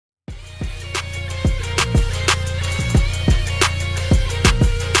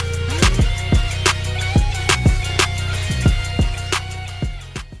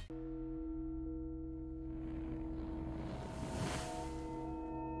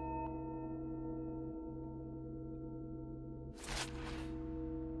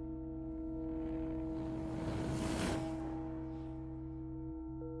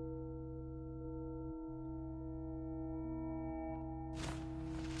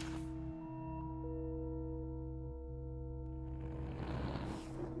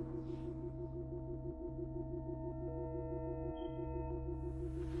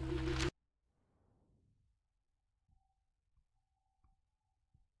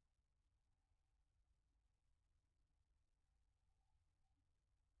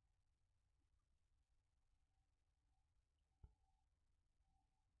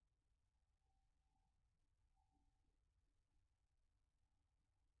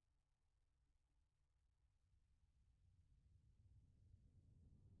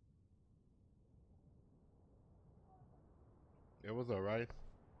It was alright.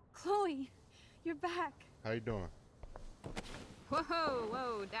 Chloe, you're back. How you doing? Whoa,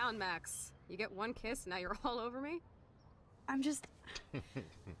 whoa, down, Max. You get one kiss, now you're all over me? I'm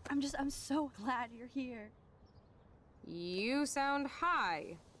so glad you're here. You sound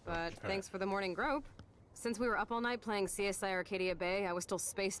high, but thanks for the morning grope. Since we were up all night playing CSI Arcadia Bay, I was still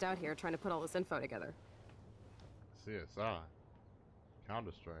spaced out here trying to put all this info together. CSI.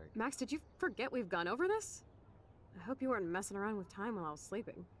 Counter-Strike. Max, did you forget we've gone over this? I hope you weren't messing around with time while I was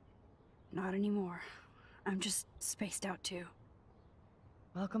sleeping. Not anymore. I'm just spaced out too.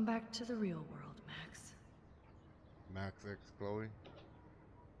 Welcome back to the real world, Max. Max X Chloe.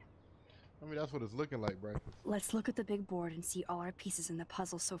 I mean, that's what it's looking like, bro. Let's look at the big board and see all our pieces in the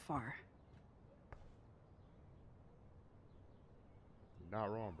puzzle so far. You're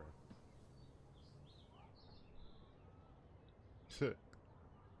not wrong, bro.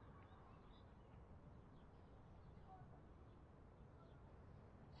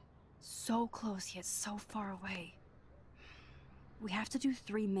 So close yet so far away. We have to do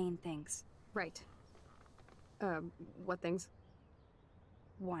 3 main things. Right. What things?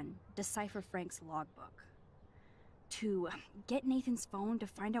 1. Decipher Frank's logbook. 2. Get Nathan's phone to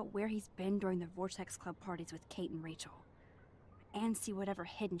find out where he's been during the Vortex Club parties with Kate and Rachel. And see whatever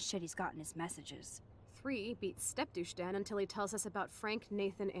hidden shit he's got in his messages. 3. Beat Stepdouche Dan until he tells us about Frank,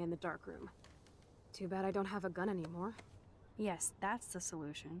 Nathan, and the dark room. Too bad I don't have a gun anymore. Yes, that's the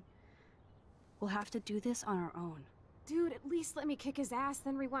solution. We'll have to do this on our own. Dude, at least let me kick his ass,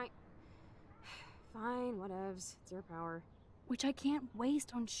 then rewind. Fine, whatevs. It's your power. Which I can't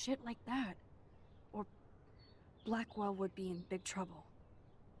waste on shit like that. Or Blackwell would be in big trouble.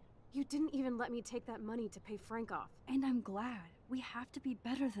 You didn't even let me take that money to pay Frank off. And I'm glad. We have to be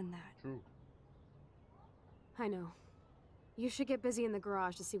better than that. True. I know. You should get busy in the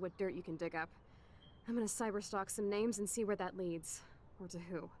garage to see what dirt you can dig up. I'm gonna cyberstalk some names and see where that leads. Or to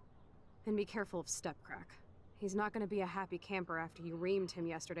who. And be careful of Stepcrack. He's not gonna be a happy camper after you reamed him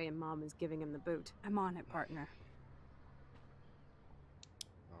yesterday and Mom is giving him the boot. I'm on it, partner.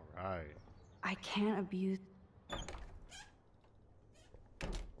 Alright. I can't abuse...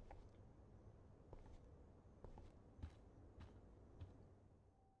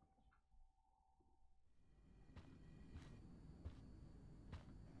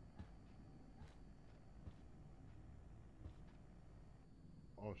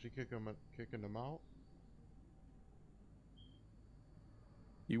 Oh, she kicking them out?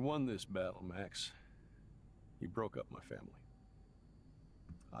 You won this battle, Max. You broke up my family.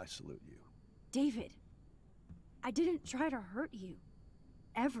 I salute you. David, I didn't try to hurt you.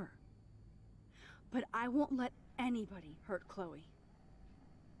 Ever. But I won't let anybody hurt Chloe.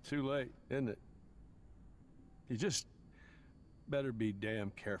 Too late, isn't it? You just better be damn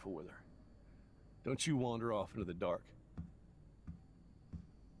careful with her. Don't you wander off into the dark.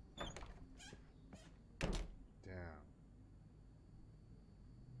 Damn.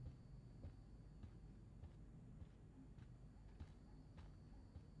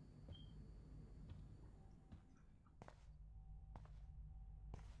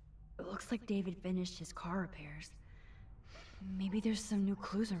 It looks like David finished his car repairs. Maybe there's some new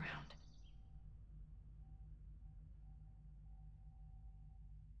clues around.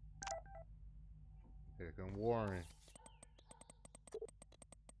 Here come Warren.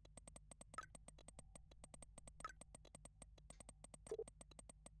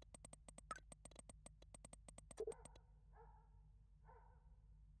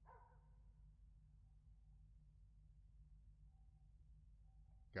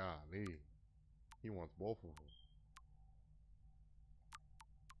 Golly. He wants both of them.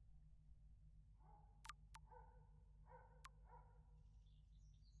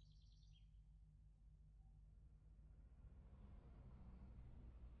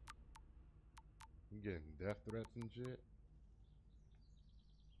 You getting death threats and shit?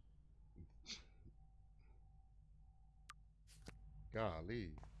 Golly.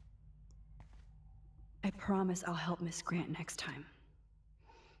 I promise I'll help Miss Grant next time.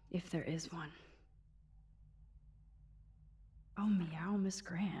 If there is one. Oh, meow, Miss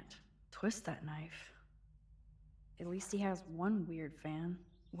Grant. Twist that knife. At least he has one weird fan.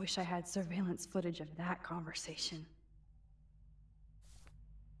 Wish I had surveillance footage of that conversation.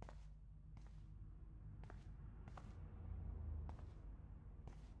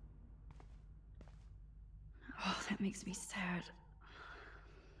 Oh, that makes me sad.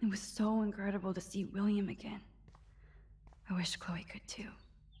 It was so incredible to see William again. I wish Chloe could too.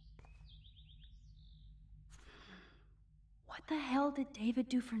 What the hell did David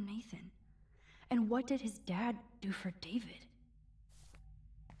do for Nathan? And what did his dad do for David?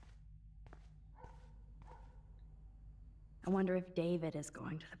 I wonder if David is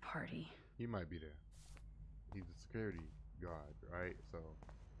going to the party. He might be there. He's a security guard, right? So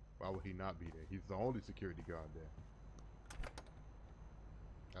why would he not be there? He's the only security guard there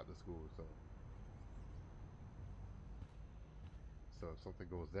at the school. So if something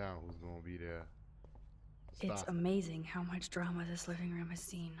goes down, who's gonna be there to It's stop it? amazing how much drama this living room has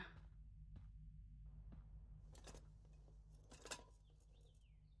seen.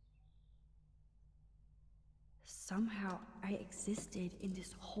 Somehow, I existed in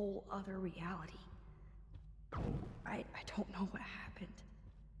this whole other reality. I don't know what happened.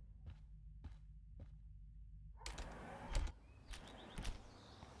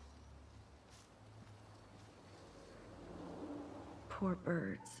 Poor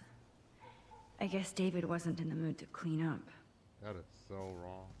birds. I guess David wasn't in the mood to clean up. That is so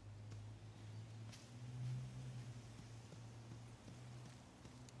wrong.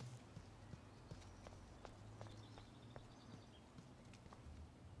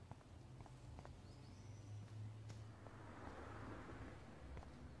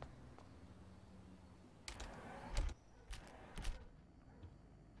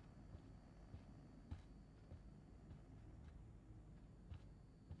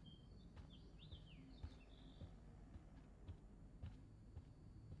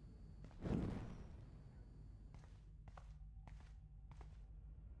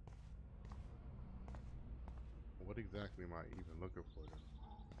 What exactly am I even looking for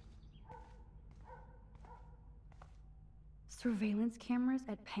then? Surveillance cameras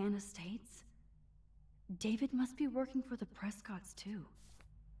at Pan Estates? David must be working for the Prescotts too.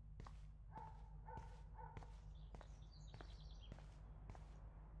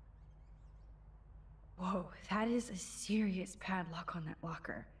 Whoa, that is a serious padlock on that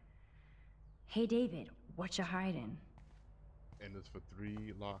locker. Hey David, what you hiding? And it's for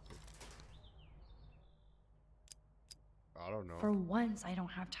 3 lockers. I don't know. For once, I don't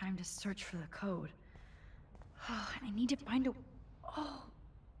have time to search for the code. I need to find a... Oh,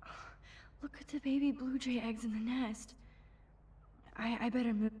 look at the baby blue jay eggs in the nest. I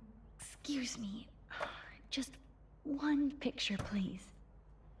better move... Excuse me. Just one picture, please.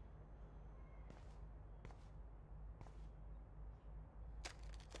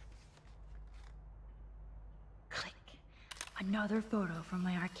 Click. Another photo from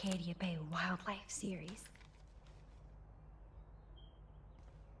my Arcadia Bay Wildlife series.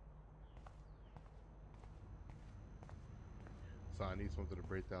 So I need something to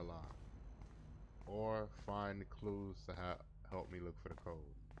break that lock. Or find clues to help me look for the code.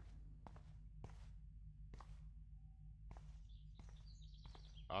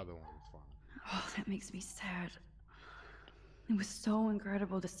 Either one is fine. Oh, that makes me sad. It was so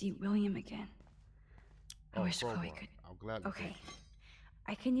incredible to see William again. I wish crowbar. Chloe could... I'm glad. Okay.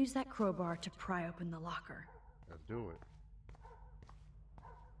 I can use that crowbar to pry open the locker. Let's do it.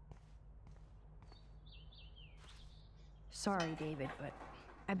 Sorry, David, but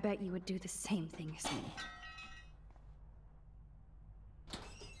I bet you would do the same thing as me.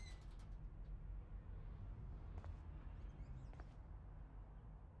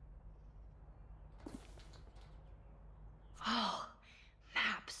 Oh,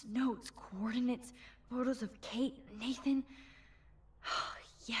 maps, notes, coordinates, photos of Kate, Nathan. Oh,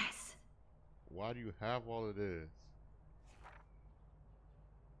 yes. Why do you have all of this?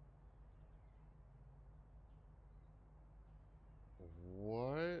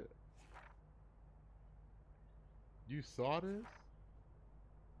 What? You saw this?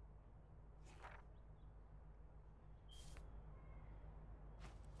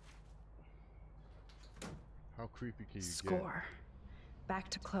 How creepy can you get? Score. Back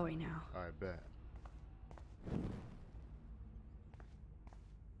to Chloe now. I bet.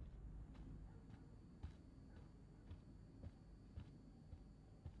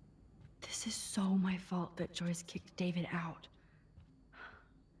 This is so my fault that Joyce kicked David out.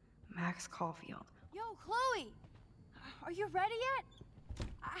 Max Caulfield. Yo, Chloe! Are you ready yet?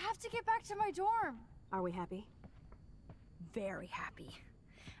 I have to get back to my dorm. Are we happy? Very happy.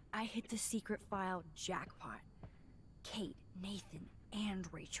 I hit the secret file jackpot. Kate, Nathan, and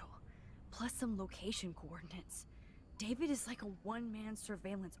Rachel. Plus some location coordinates. David is like a one-man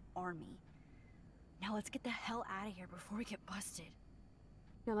surveillance army. Now let's get the hell out of here before we get busted.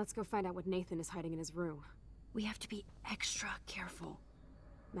 Now let's go find out what Nathan is hiding in his room. We have to be extra careful.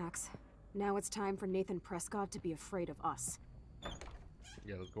 Max, now it's time for Nathan Prescott to be afraid of us.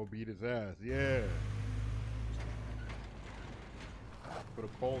 Yeah, let's go beat his ass. Yeah. For the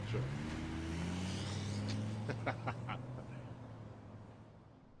culture.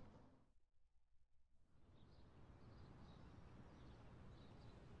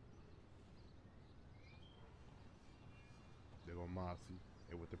 Mossy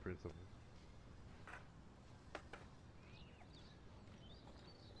and with the principal.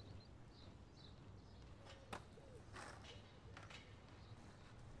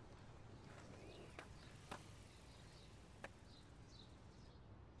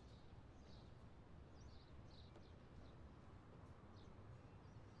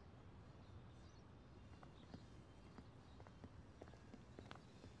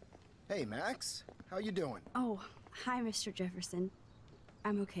 Hey, Max. How you doing? Oh, hi, Mr. Jefferson.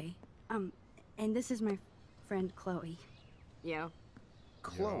 I'm okay. And this is my friend Chloe. Yeah.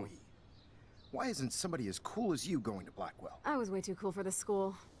 Chloe. Why isn't somebody as cool as you going to Blackwell? I was way too cool for this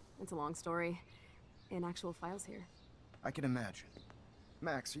school. It's a long story. In actual files here. I can imagine.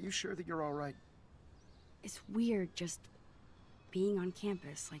 Max, are you sure that you're all right? It's weird just being on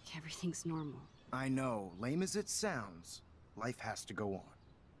campus like everything's normal. I know, lame as it sounds, life has to go on.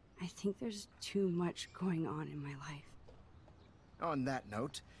 I think there's too much going on in my life. On that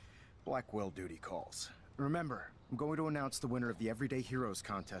note, Blackwell duty calls. Remember, I'm going to announce the winner of the Everyday Heroes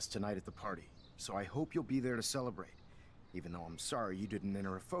contest tonight at the party, so I hope you'll be there to celebrate, even though I'm sorry you didn't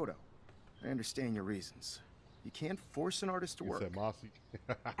enter a photo. I understand your reasons. You can't force an artist to You work. said Mossy.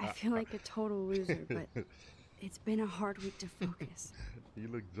 I feel like a total loser, but it's been a hard week to focus. You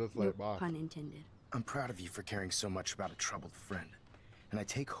look just No like Mossy. pun intended. I'm proud of you for caring so much about a troubled friend. And I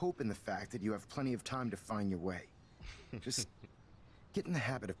take hope in the fact that you have plenty of time to find your way. Just get in the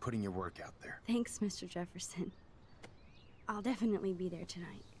habit of putting your work out there. Thanks, Mr. Jefferson. I'll definitely be there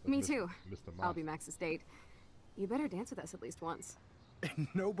tonight. Me too. Mr. I'll be Mossy. Max's date. You better dance with us at least once.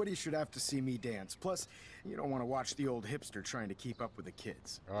 Nobody should have to see me dance. Plus, you don't want to watch the old hipster trying to keep up with the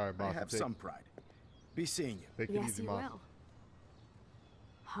kids. All right, I Mossy. have take, some pride. Be seeing you. Take it Yes, easy, you Mossy. will.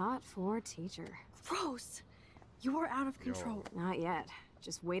 Hot for teacher. Gross! You're out of control. Not yet.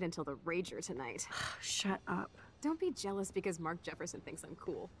 Just wait until the rager tonight. Shut up. Don't be jealous because Mark Jefferson thinks I'm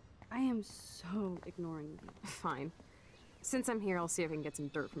cool. I am so ignoring you. Fine. Since I'm here, I'll see if I can get some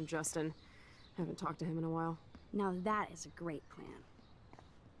dirt from Justin. I haven't talked to him in a while. Now that is a great plan.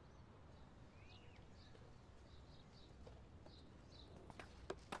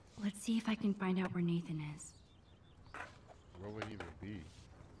 Let's see if I can find out where Nathan is. Where would he even be?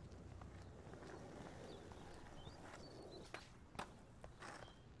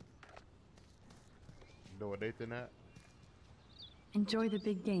 You know what Nathan at? Enjoy the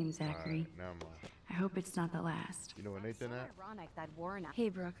big game, Zachary. Alright, never mind. I hope it's not the last. You know what Nathan at? Ironic that Warren. Hey,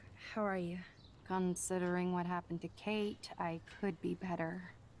 Brooke. How are you? Considering what happened to Kate, I could be better.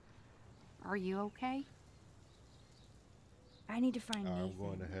 Are you okay? I need to find I'm Nathan.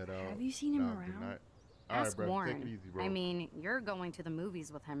 going to head out. Have you seen him Nah, good around? night. Alright, Ask bro. Warren. Take it easy, bro. I mean, you're going to the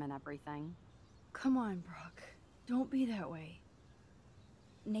movies with him and everything. Come on, Brooke. Don't be that way.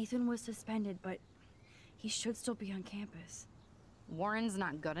 Nathan was suspended, but he should still be on campus. Warren's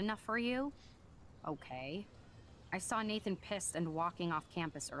not good enough for you? Okay. I saw Nathan pissed and walking off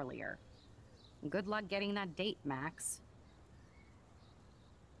campus earlier. Good luck getting that date, Max.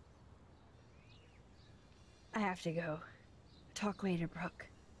 I have to go. Talk later, Brooke.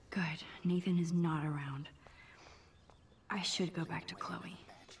 Good. Nathan is not around. I should go back to Chloe.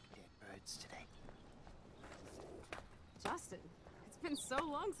 Justin, it's been so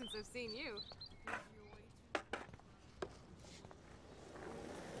long since I've seen you.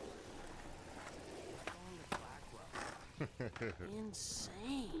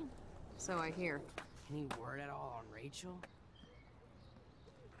 Insane. So I hear. Any word at all on Rachel?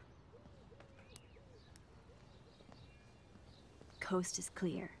 Coast is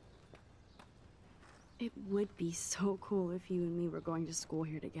clear. It would be so cool if you and me were going to school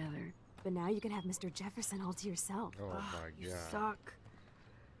here together. But now you can have Mr. Jefferson all to yourself. Oh Ugh, my you god. suck.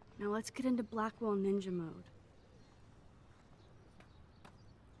 Now let's get into Blackwell Ninja mode.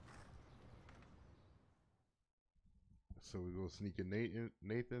 So we go sneak in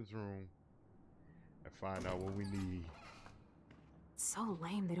Nathan's room and find out what we need. It's so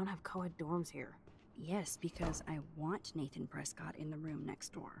lame they don't have co-ed dorms here. Yes, because I want Nathan Prescott in the room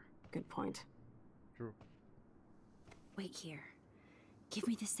next door. Good point. True. Wait here. Give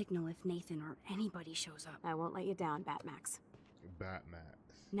me the signal if Nathan or anybody shows up. I won't let you down, Batmax. Batmax.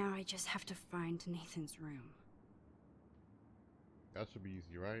 Now I just have to find Nathan's room. That should be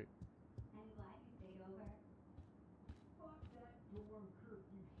easy, right?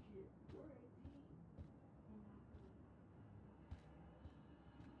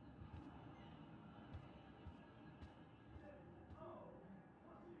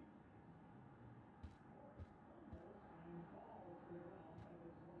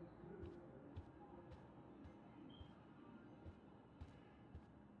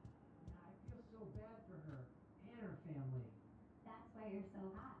 I feel so bad for her and her family. That's why you're so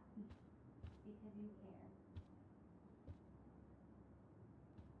hot. Because you care.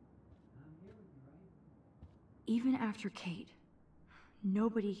 Even after Kate,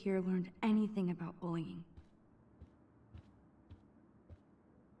 nobody here learned anything about bullying.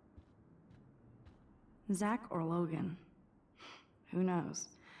 Zach or Logan? Who knows?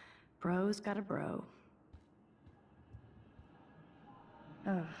 Bro's got a bro.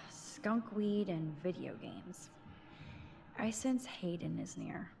 Ugh, skunk weed and video games. I sense Hayden is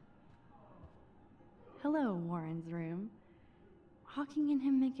near. Hello, Warren's room. Hawking and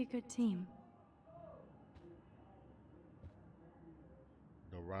him make a good team.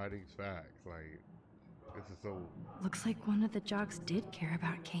 The writing's facts. Like, this is so. Looks like one of the jocks did care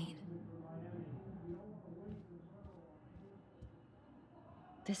about Kate.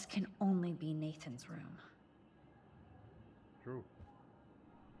 This can only be Nathan's room. True.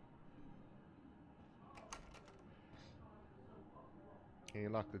 Can you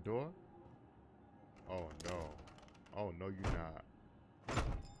lock the door? Oh no. Oh no, you're not.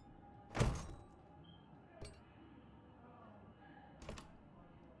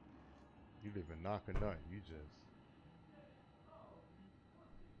 You didn't even knock or nothing. You just.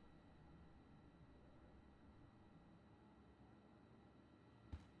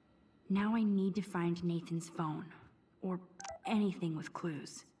 Now I need to find Nathan's phone. Or anything with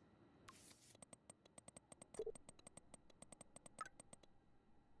clues.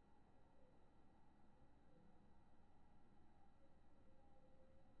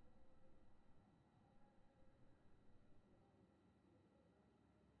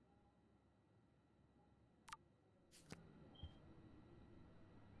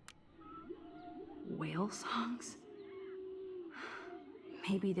 Whale songs?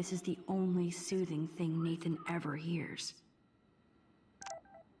 Maybe this is the only soothing thing Nathan ever hears.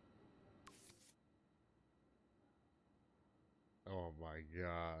 Oh my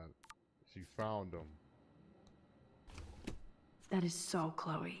god. She found him. That is so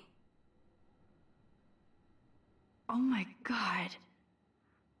Chloe. Oh my god.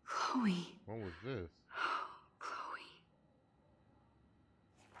 Chloe. When was this? Chloe.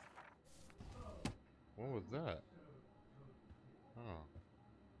 When was that? Huh.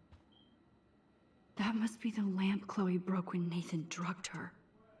 That must be the lamp Chloe broke when Nathan drugged her.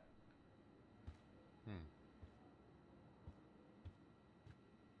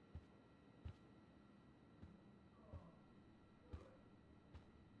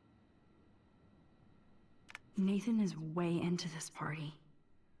 Nathan is way into this party.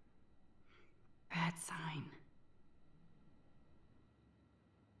 Bad sign.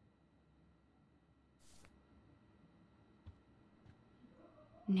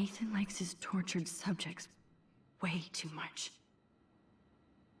 Nathan likes his tortured subjects way too much.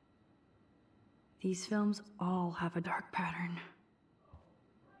 These films all have a dark pattern.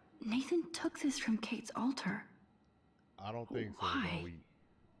 Nathan took this from Kate's altar. I don't think so, Why? Zoe.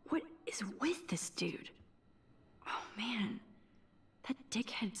 What is with this dude? Oh man, that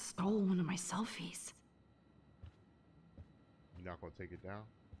dickhead stole one of my selfies. You're not gonna take it down?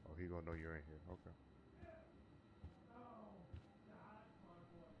 Oh, he gonna know you're in here. Okay.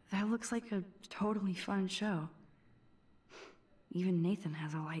 That looks like a totally fun show. Even Nathan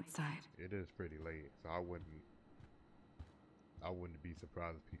has a light side. It is pretty late, so I wouldn't be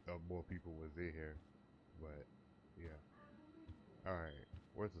surprised if more people was in here. But yeah. All right,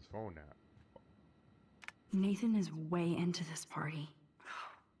 where's his phone at? Nathan is way into this party.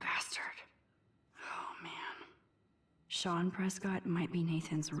 Oh, bastard. Oh man. Sean Prescott might be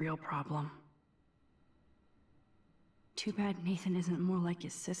Nathan's real problem. Too bad Nathan isn't more like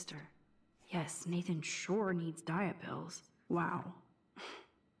his sister. Yes, Nathan sure needs diet pills. Wow.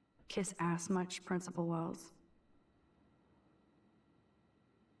 Kiss ass much, Principal Wells?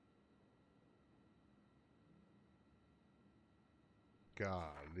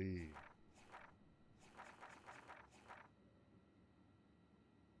 Golly.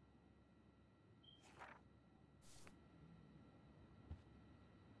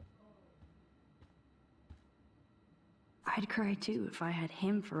 I'd cry too if I had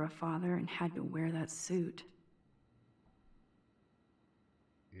him for a father and had to wear that suit.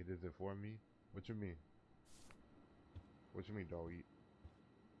 It isn't for me? What you mean? What you mean, doggy?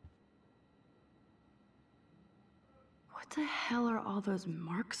 What the hell are all those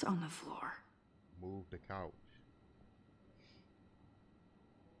marks on the floor? Move the couch.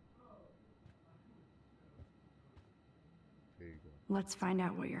 There you go. Let's find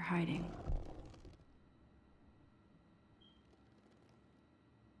out what you're hiding.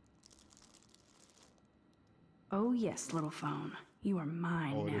 Oh yes, little phone. You are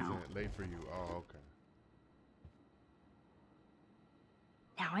mine Oh, it now. isn't late for you. Oh, okay.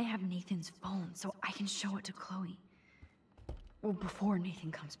 Now I have Nathan's phone, so I can show it to Chloe. Well, before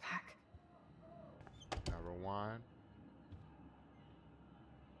Nathan comes back. Now rewind.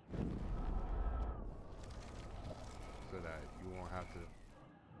 So that you won't have to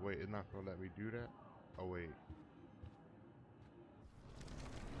wait. It's not gonna let me do that. Oh wait.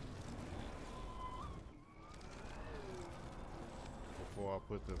 Before I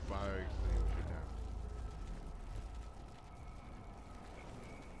put the fire extinguisher down.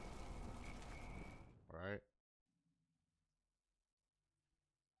 Alright.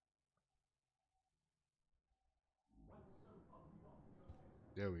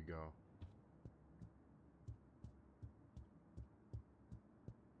 There we go.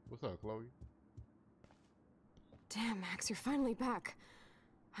 What's up, Chloe? Damn, Max, you're finally back.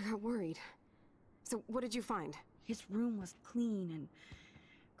 I got worried. So, what did you find? His room was clean and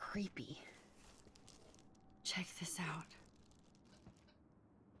creepy. Check this out.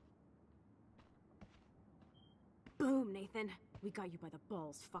 Boom, Nathan. We got you by the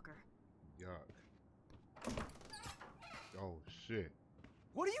balls, fucker. Yuck. Oh shit.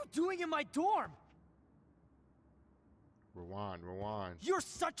 What are you doing in my dorm? Rewind, rewind. You're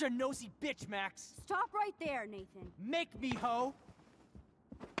such a nosy bitch, Max. Stop right there, Nathan. Make me, ho.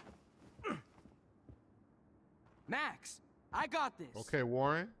 Max, I got this. Okay,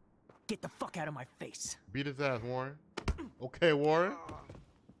 Warren. Get the fuck out of my face. Beat his ass, Warren. Okay, Warren.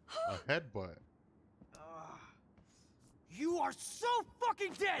 A headbutt. You are so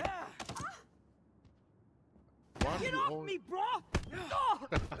fucking dead. Why do Get you off always- me, bro.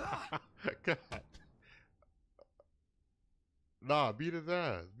 God. Nah, beat his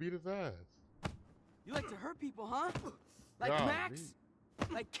ass. Beat his ass. You like to hurt people, huh? Like God, Max?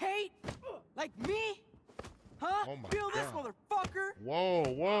 Like Kate? Like me? Huh? Oh my Feel this, God. motherfucker. Whoa,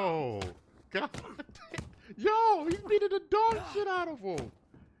 whoa. God. Yo, he's beating the dog shit out of him.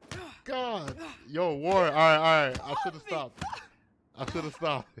 God. Yo, Warren. All right. I should have stopped. I should have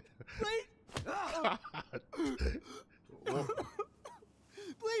stopped. Please. Whoa.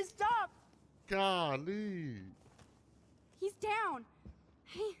 Please stop. Golly. He's down.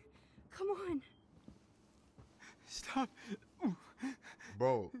 Hey, come on. Stop.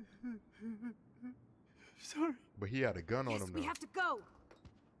 Bro. Sorry. But he had a gun on Yes, him, we though. have to go.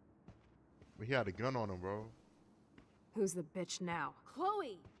 But he had a gun on him, bro. Who's the bitch now?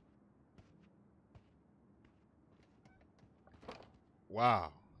 Chloe.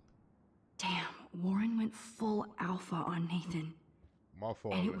 Wow. Damn, Warren went full alpha on Nathan. My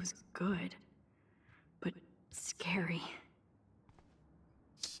fault. And it was good. But scary.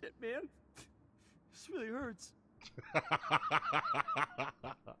 Shit, man. This really hurts.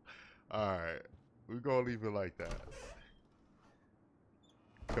 Alright. We're gonna leave it like that.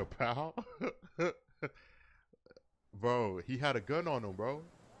 Kapow? Bro, he had a gun on him, bro.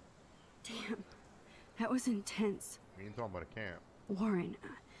 Damn, that was intense. We ain't talking about a camp. Warren,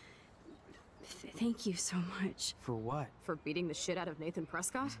 thank you so much. For what? For beating the shit out of Nathan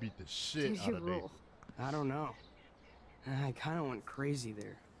Prescott? You beat the shit Dude, out you of rule. Nathan. I don't know. I kind of went crazy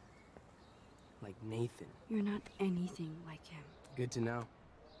there. Like Nathan. You're not anything like him. Good to know.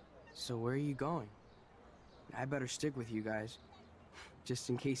 So where are you going? I better stick with you guys. Just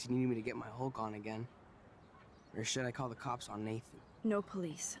in case you need me to get my Hulk on again. Or should I call the cops on Nathan? No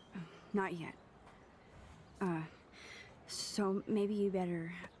police. Not yet. So maybe you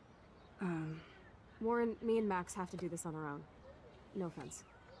better, Warren, me and Max have to do this on our own. No offense.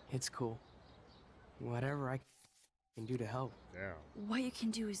 It's cool. Whatever I can do to help. Damn. what you can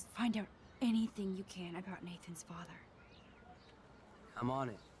do is find out anything you can about Nathan's father. I'm on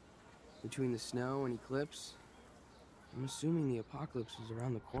it. Between the snow and eclipse, I'm assuming the apocalypse is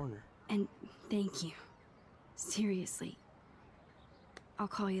around the corner. And thank you. Seriously. I'll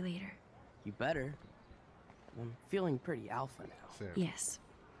call you later. You better. I'm feeling pretty alpha now. Sam. Yes,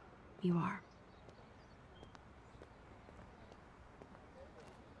 you are.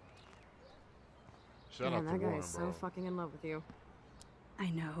 Shout out Man, to that guy Warren, is so bro. fucking in love with you. I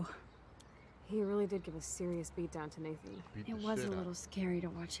know. He really did give a serious beat down to Nathan. Beat It the was a shit out. little scary to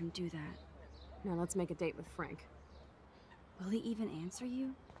watch him do that. Now let's make a date with Frank. Will he even answer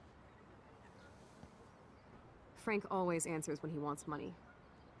you? Frank always answers when he wants money.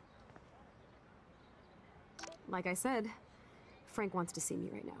 Like I said, Frank wants to see me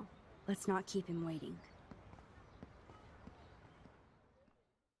right now. Let's not keep him waiting.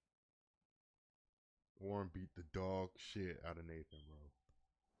 Warren beat the dog shit out of Nathan,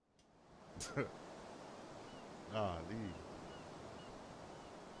 bro. Lee.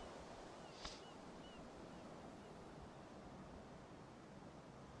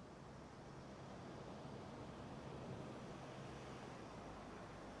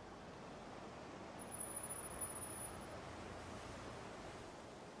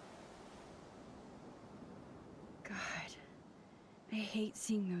 I hate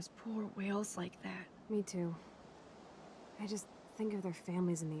seeing those poor whales like that. Me too. I just think of their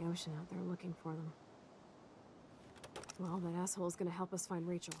families in the ocean out there looking for them. Well, that asshole's gonna help us find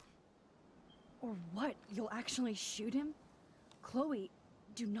Rachel. Or what? You'll actually shoot him? Chloe,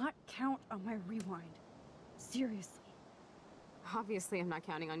 do not count on my rewind. Seriously. Obviously, I'm not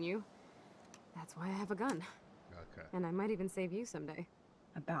counting on you. That's why I have a gun. Okay. And I might even save you someday.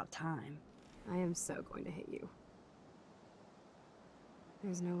 About time. I am so going to hit you.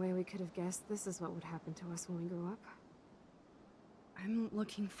 There's no way we could have guessed this is what would happen to us when we grew up. I'm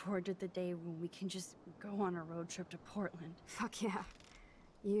looking forward to the day when we can just go on a road trip to Portland. Fuck yeah.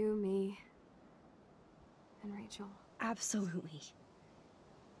 You, me, and Rachel. Absolutely.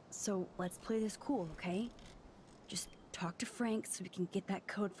 So let's play this cool, okay? Just talk to Frank so we can get that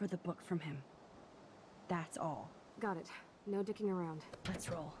code for the book from him. That's all. Got it. No dicking around. Let's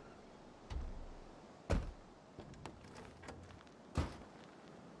roll.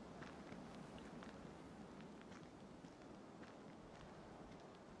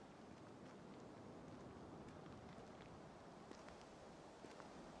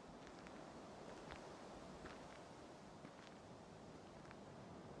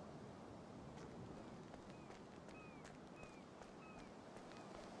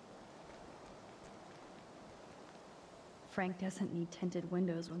 Frank doesn't need tinted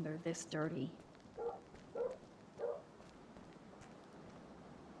windows when they're this dirty.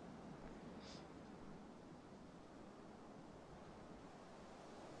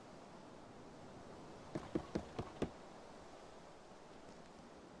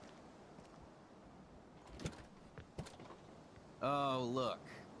 Oh, look.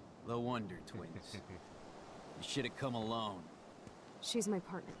 The Wonder Twins. You should have come alone. She's my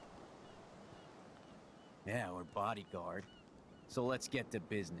partner. Yeah, or bodyguard. So let's get to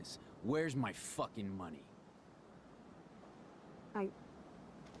business. Where's my fucking money? I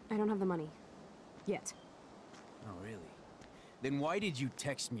don't have the money. Yet. Oh, really? Then why did you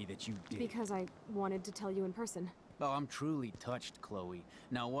text me that you did? Because I wanted to tell you in person. Oh, I'm truly touched, Chloe.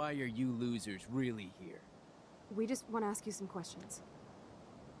 Now why are you losers really here? We just want to ask you some questions.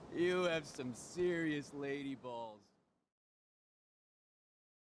 You have some serious lady balls.